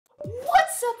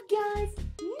up, guys?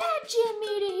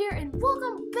 Media here, and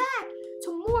welcome back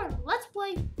to more Let's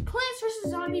Play Plants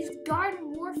vs. Zombies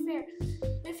Garden Warfare.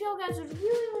 If y'all guys would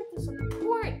really like to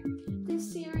support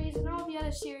this series and all the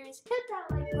other series, hit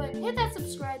that like button, hit that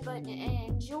subscribe button,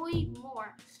 and enjoy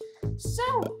more.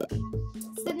 So,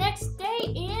 it's the next day,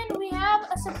 and we have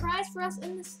a surprise for us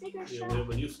in the sticker shop. We have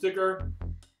a new sticker.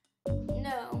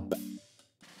 No.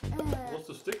 What's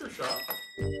the sticker shop?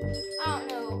 I don't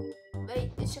know.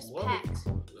 It's just packs.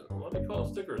 What do you call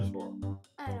stickers for?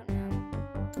 I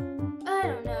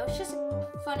don't know. It's just a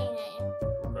funny name.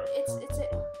 Okay.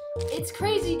 It's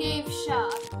Crazy Dave's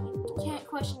shop. You can't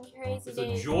question Crazy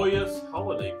Dave. It's a Joyus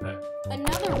Holiday Pack.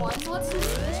 Another one. So what's this?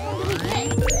 Which one do we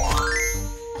get?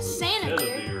 A Santa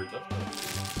beard.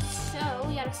 So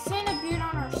we got a Santa beard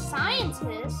on our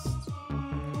scientist.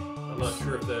 I'm not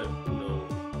sure if that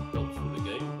helps with the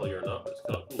gameplay or not, but it's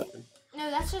kind of cool looking. No,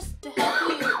 that's just to help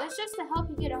you. That's just to help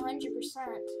you get 100%.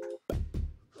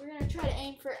 We're gonna try to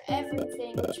aim for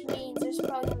everything, which means there's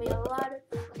probably gonna be a lot of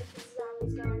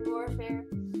zombies going warfare.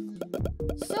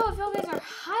 So if y'all guys are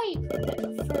hyped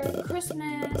for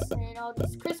Christmas and all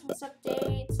these Christmas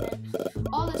updates and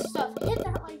all this stuff, hit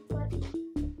that like button.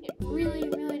 It really,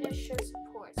 really does show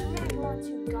support. So we're gonna go on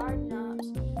to Garden Ops.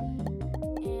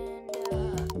 And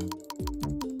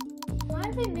why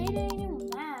have they made any new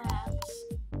maps?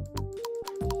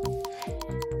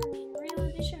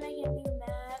 Really, they should make a new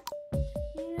map.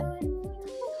 You know what?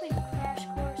 Let's play Crash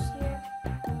Course here.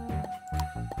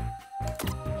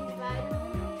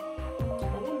 I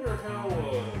wonder how.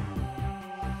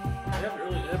 I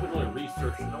haven't really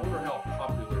researched it. I wonder how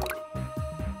popular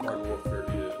Garden Warfare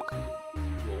is.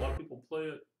 Do a lot of people play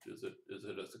it? Is it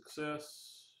a success?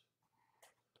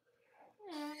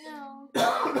 No. I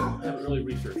haven't really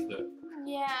researched that.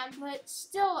 Yeah, but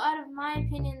still, out of my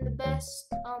opinion, the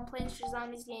best Plants vs.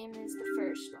 Zombies game is the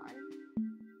first one.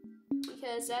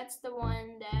 Because that's the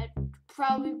one that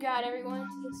probably got everyone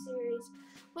into the series.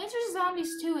 Plants vs.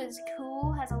 Zombies 2 is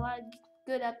cool, has a lot of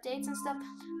good updates and stuff,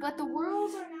 but the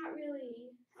worlds are not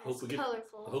really as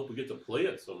colorful. I hope we get to play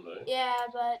it someday. Yeah,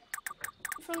 but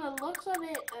from the looks of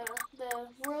it, the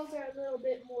worlds are a little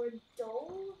bit more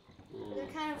dull. They're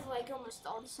kind of like almost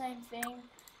all the same thing.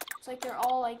 It's like they're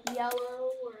all like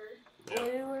yellow or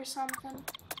blue or something.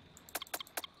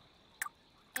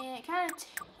 And it kind of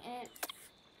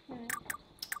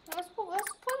let's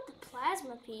put the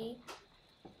plasma pea.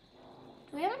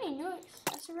 Do we have any new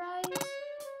accessories?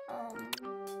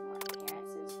 What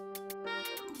appearances?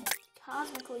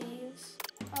 Cosmic leaves.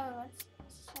 Oh, that's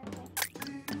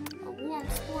something. A warm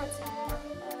sports hat.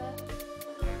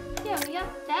 Yeah, we got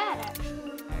that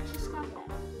actually. I just got that.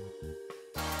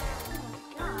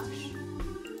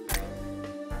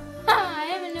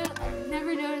 I've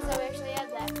never noticed I've actually had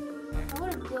that.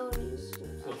 What abilities?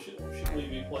 So should we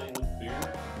be playing with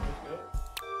beard?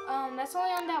 That's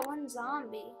only on that one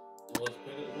zombie. Let's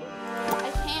play it as well.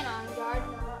 I can on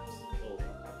Garden Ops. Oh.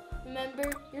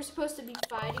 Remember, you're supposed to be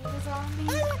fighting the zombie.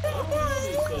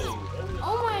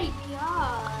 Oh my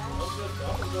gosh.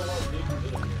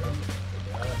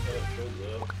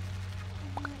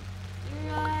 You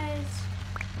guys.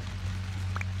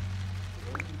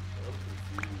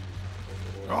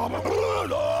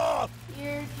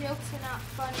 Your jokes are not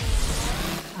funny.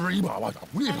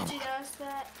 Haven't you noticed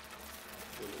that?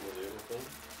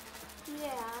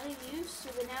 Yeah, they used to,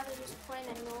 but now they're just plain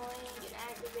annoying and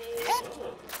aggravating.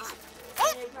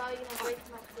 And they're probably gonna break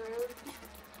my throat.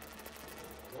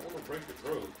 I don't want to break your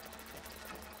throat.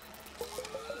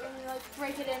 You're gonna like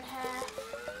break it in half.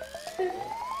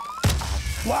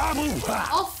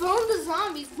 I'll throw the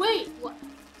zombies. Wait, what?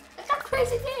 That's not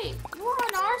Crazy Dave. You're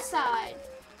on our side.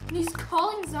 And he's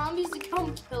calling zombies to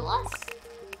come kill us?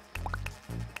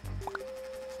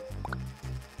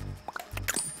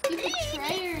 You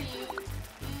betrayer, you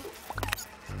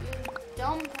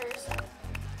dumb person.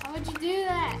 How would you do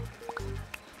that?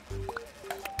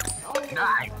 Oh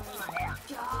my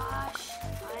gosh.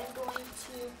 I'm going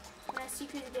to, when I see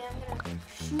Crazy Dave, I'm going to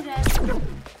shoot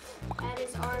at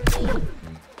his RV.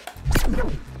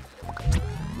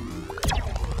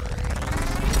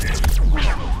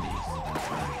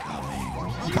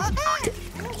 I'm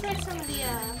gonna try some of the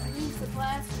use the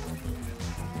plastic.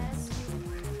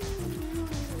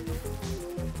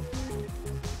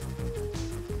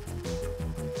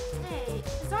 Hey,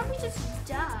 the zombie just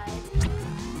died.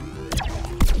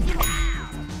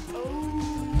 Oh,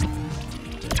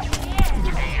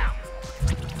 yeah.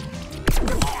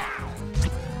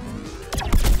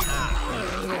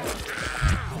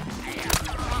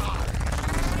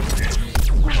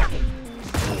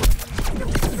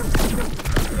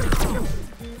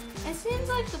 It seems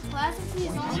like the plasma pea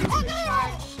is only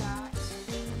charged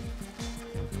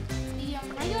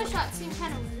shot seemed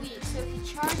kind of weak, so if you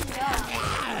charge it up.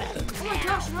 Oh my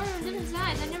gosh, no one did his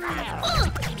eyes. I never I'm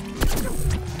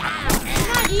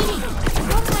not eating it.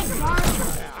 Oh my gosh.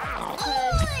 Because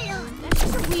that's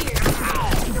just weird.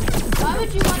 Why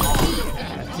would you want to eat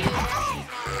anything?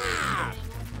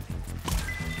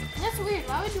 That's weird.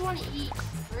 Why would you want to eat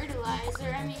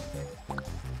fertilizer? I mean,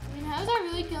 how's that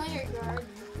really killing your garden?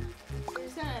 You're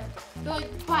just gonna go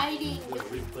like biting.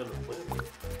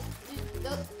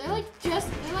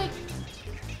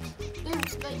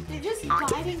 They're just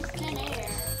biting thin air.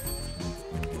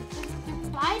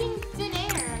 They're biting thin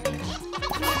air.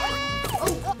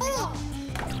 Oh.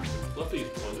 Fluffy's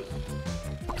bonus.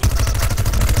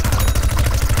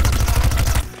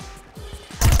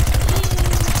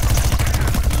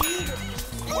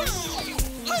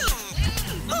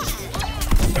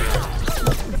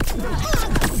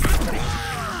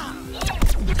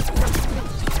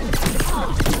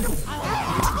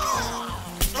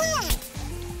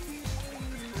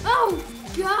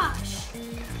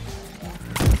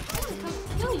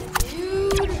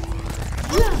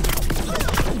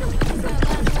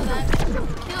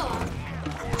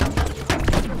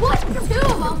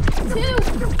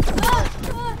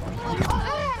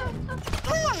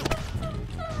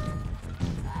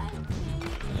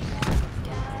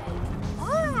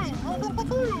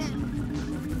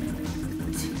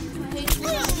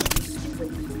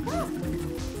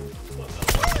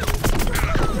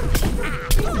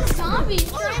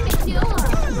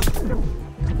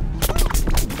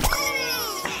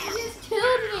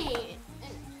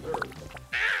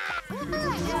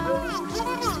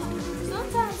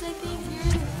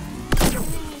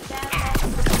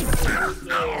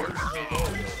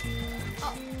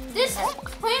 This is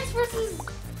Plants vs.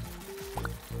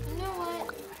 You know what?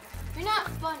 You're not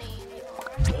funny anymore.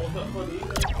 Oh, not funny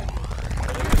either.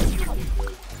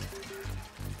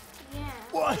 Yeah.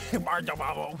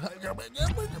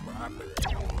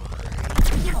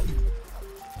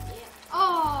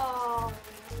 Oh,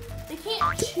 they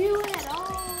can't chew it at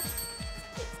all.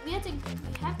 We have to do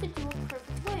a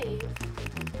perfect wave.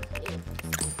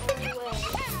 It's the only way.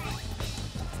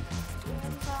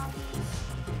 Zombies.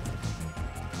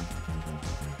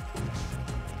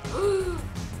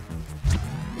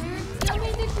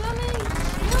 They're coming!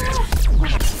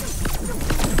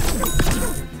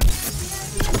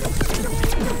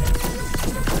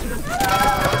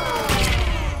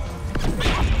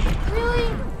 Really?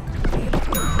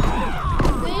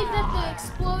 Wave that the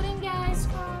exploding guys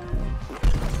come.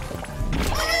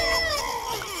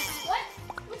 What?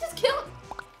 We just killed.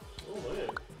 Oh man.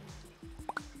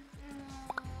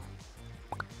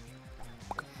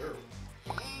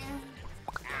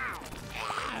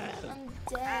 I'm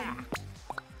dead.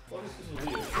 What is this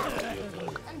video?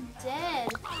 I'm dead.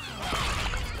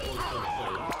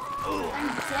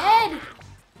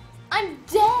 I'm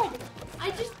dead. I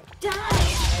just died.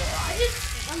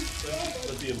 I'm dead.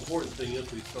 But the important thing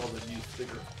is we saw the new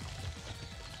sticker.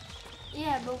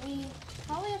 Yeah, but we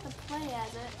probably have to play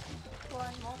as it. Or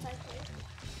multiplayer.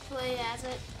 Play as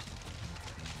it.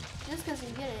 Just because you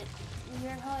get it,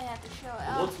 you're probably have to show it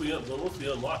off. Once we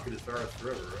unlock it, it's ours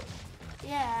forever, right?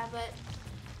 Yeah, but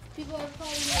people are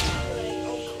probably going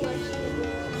to question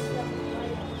and stuff and why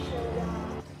you have to show it off.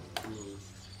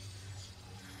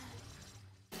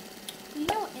 Do you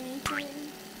know anything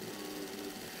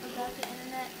about the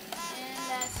internet? And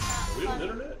that's not Are we on funny. the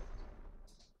internet?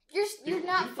 You're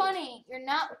not funny. You're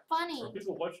not funny. Are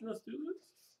people watching us do this?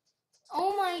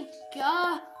 Oh my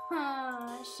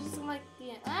gosh. She's like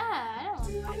the I don't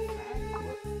want my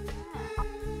friend.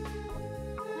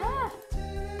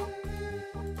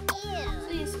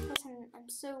 Please, listen, I'm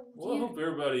so Well, I hope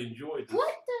everybody enjoyed this.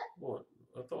 What the? What?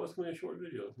 I thought it was going to be a short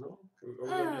video. No? Are we going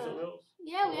to do something else?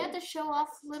 Yeah, we have to show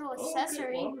off little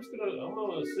accessory. Okay. Well, I'm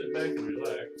gonna sit back and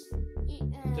relax.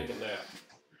 Take a nap.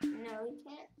 No, you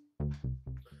can't.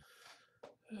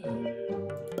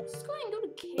 Let's go ahead and go to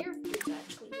care foods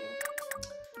actually here.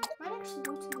 Might actually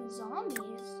go to the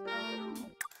zombies. I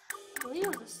believe it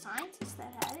was the scientist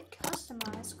that had it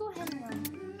customized. Let's go ahead and go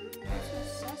to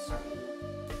accessory.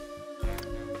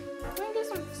 I'm gonna get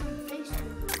some face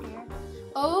food here.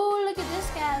 Oh, look at this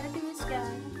guy. Look at this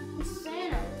guy. It's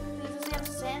Santa. Does he have a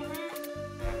Santa hat?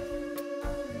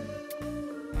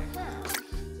 Huh.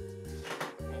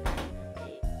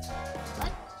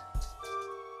 What?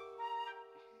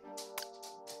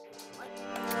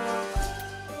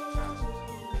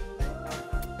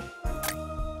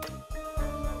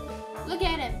 Look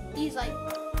at him. He's like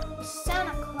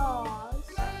Santa Claus.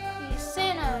 He's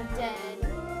Santa dead.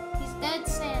 He's dead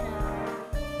Santa.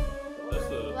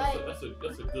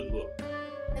 That's a good look.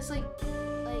 It's like,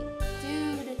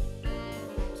 dude.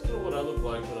 It's know what I look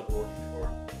like when I'm North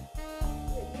Shore.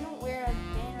 You don't wear a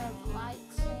banner of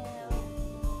lights, you know.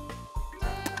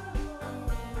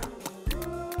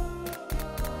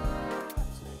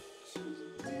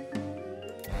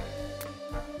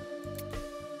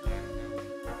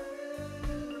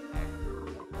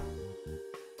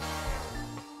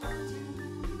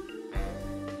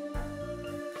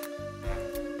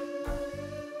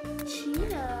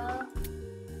 Cheetah.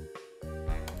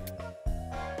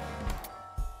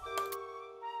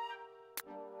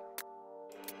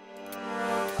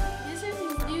 This is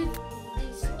these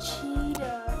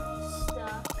cheetah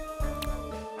stuff.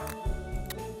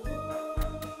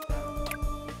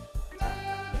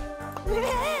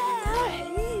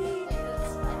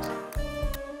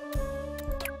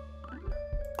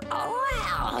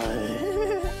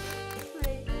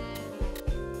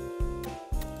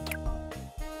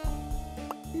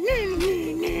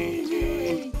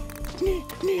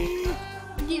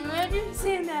 Can you imagine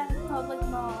seeing that in a public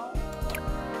mall?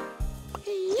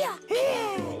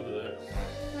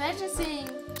 Imagine seeing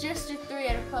Gesture 3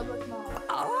 at a public mall.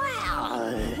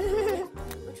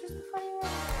 Which was the funny one?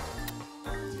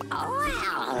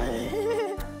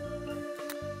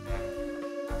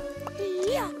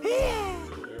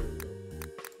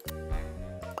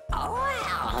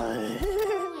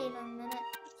 Wait a minute.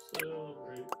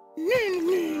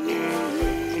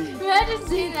 Imagine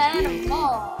seeing that in a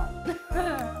mall.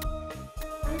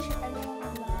 Pretty sure everyone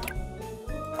would laugh.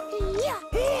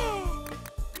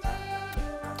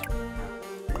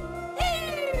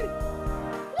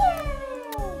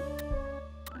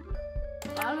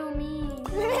 Follow me.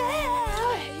 You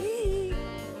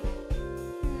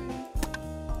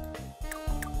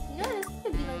know, this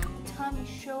could be like the time you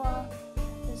show off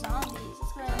the zombies.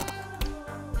 It's gonna.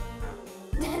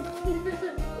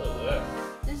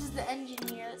 This is the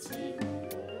engineer. Let's see.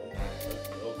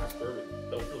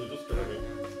 That's really disturbing.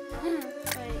 Wait.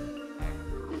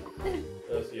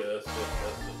 That's just wrong.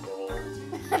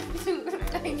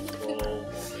 That's wrong.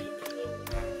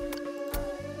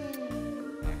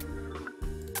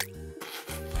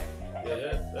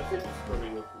 Yeah, that's a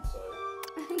disturbing look inside.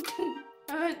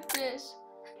 How about this?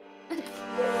 Wait.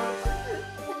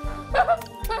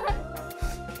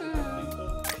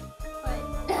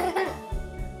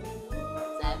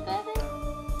 Is that better?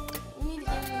 We need to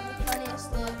give him the funniest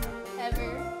look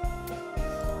ever.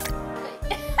 Wait.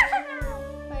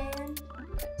 Man.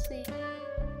 Let's see.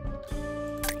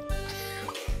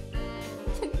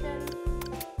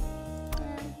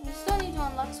 You still need to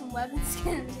unlock some weapon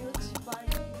skins. He looks funny.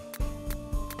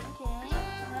 Okay,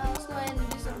 now let's go ahead and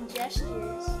do some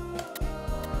gestures.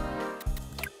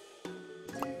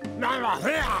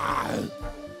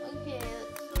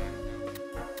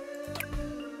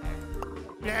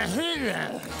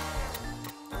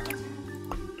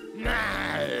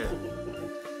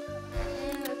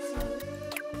 Okay, let's see.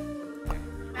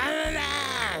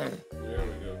 There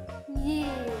we go.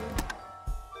 Yeah.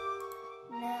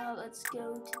 Now let's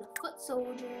go to the foot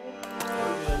soldier.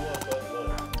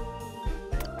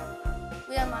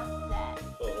 We unlocked that.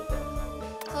 Oh,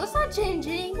 okay. So let's not change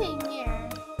anything here.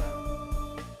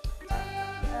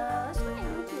 Let's go ahead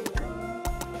and go to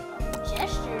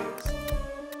gestures.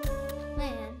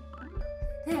 Man.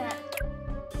 Yeah.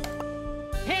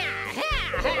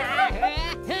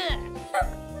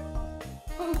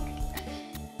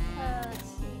 Let's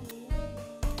see.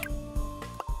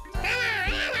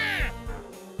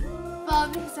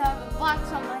 Bob because I have a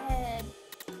box on my head.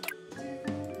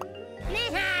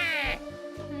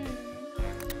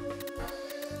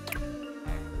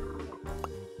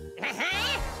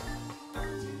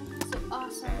 So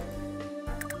awesome.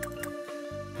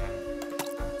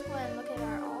 Let's go ahead and look at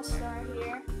our all-star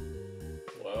here.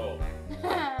 Wow.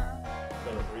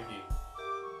 Kind of freaky.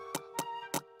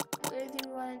 What do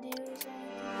we want to do?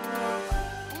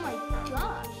 Oh my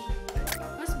gosh.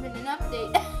 Must have been an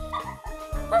update.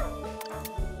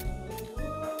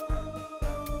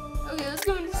 Okay, let's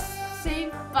go and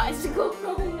save Bicycle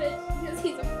Helmet because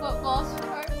he's a football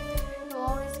star. He'll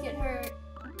always get hurt.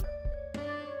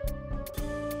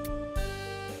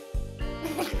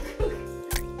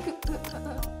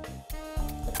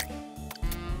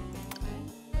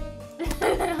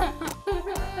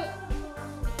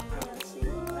 Let's see,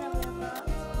 what have we unlocked?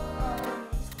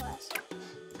 These classic.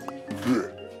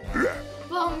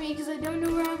 Follow me because I don't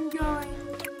know where I'm going.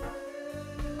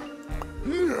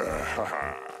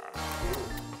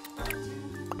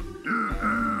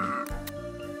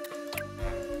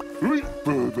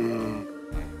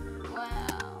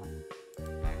 Wow.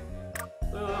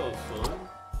 Well, that was fun.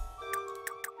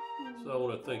 So I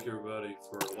want to thank everybody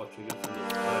for watching it from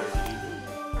this Saturday evening.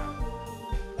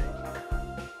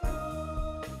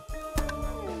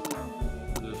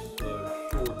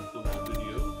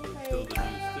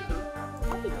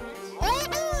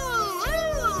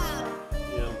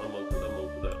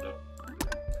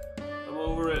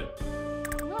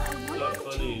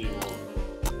 funny anymore.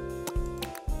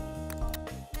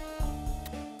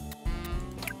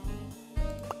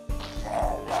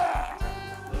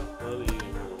 Not funny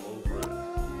anymore, old friend.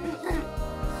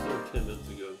 So 10 minutes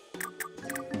ago.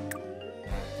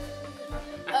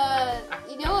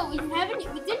 You know what? We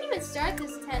didn't even start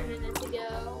this 10 minutes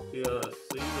ago. Yeah,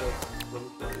 see, that's what I'm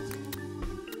telling you.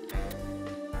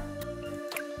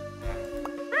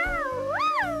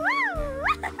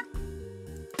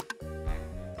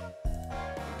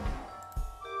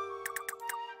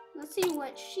 Let's see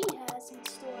what she has in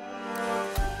store.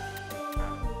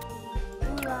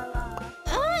 Ooh la la.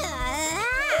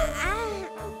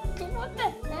 What the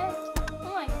heck?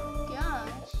 Oh my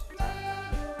gosh.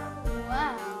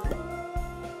 Wow.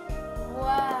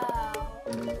 Wow.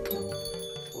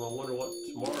 Well, I wonder what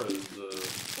tomorrow's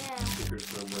Yeah. sticker's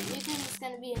gonna bring. You think it's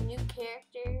gonna be a new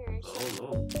character or I something?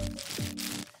 don't know.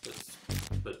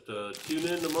 But tune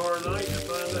in tomorrow night to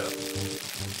find out.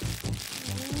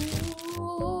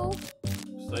 Ooh.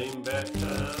 Same bat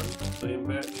time, same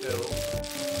bat channel.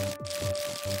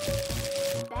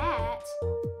 Bat?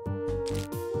 What do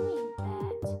you mean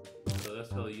bat? So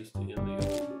that's how they used to end the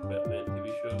old Batman TV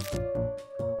show.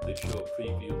 They'd show a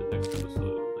preview of the next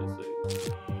episode. They say,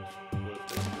 next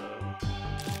time,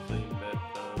 same bat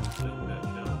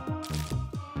channel.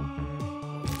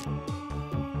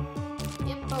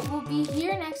 Yep, but we'll be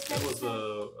here next That was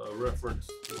episode. a reference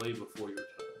way before your time.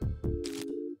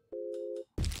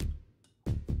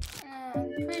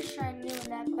 I'm pretty sure I knew when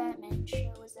that Batman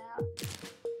show was out.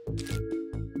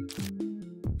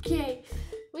 Okay,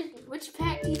 which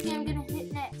pack do you think I'm gonna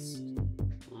hit next?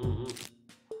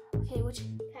 Okay, which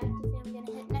pack do you think I'm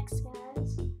gonna hit next,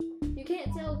 guys? You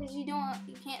can't tell because you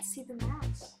can't see the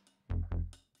mouse.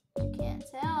 You can't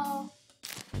tell.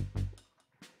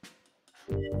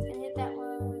 It's gonna hit that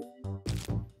one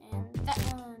and that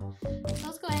one. So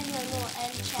let's go ahead and do a little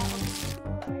end chat.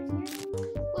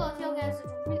 Well, if y'all guys are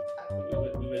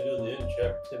We've been doing the end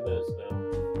chat for 10 minutes now.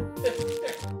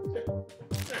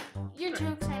 your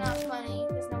jokes are not funny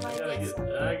because nobody gets them.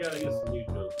 I gotta get some new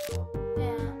jokes.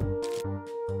 Yeah.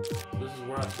 This is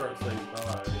where I start saying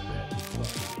bye. Yeah.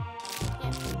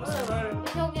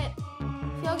 So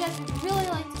if y'all guys would really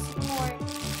like to support the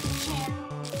channel,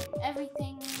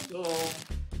 everything, So,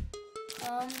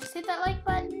 just hit that like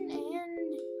button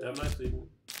and have a nice evening.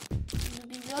 it'd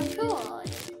be really cool.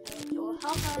 It will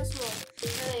help us. We'll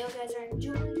know that y'all guys are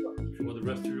enjoying what we For the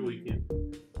rest of your weekend.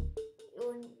 it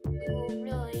will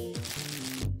really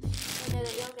know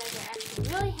that y'all guys are actually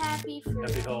really happy for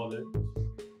Happy holidays.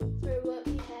 what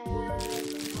we have,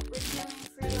 what we're doing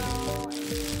for y'all,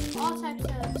 and all types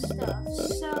of stuff.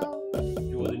 So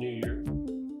Enjoy the new year.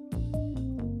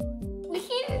 we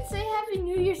can't even say Happy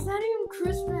New Year. It's not even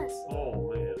Christmas.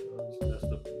 Oh man, I just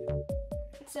messed up again.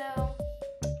 So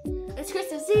it's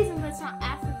Christmas season, but it's not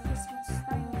after Christmas.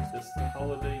 It's the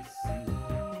holiday season.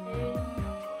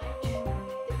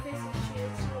 The Christmas tree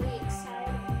is really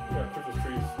exciting. We got Christmas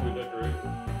trees fully decorated.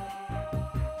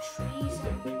 Trees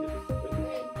are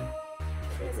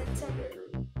Is it something?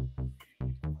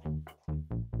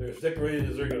 They're as decorated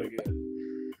as they're gonna get.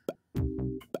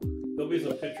 There'll be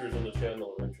some pictures on the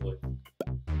channel eventually.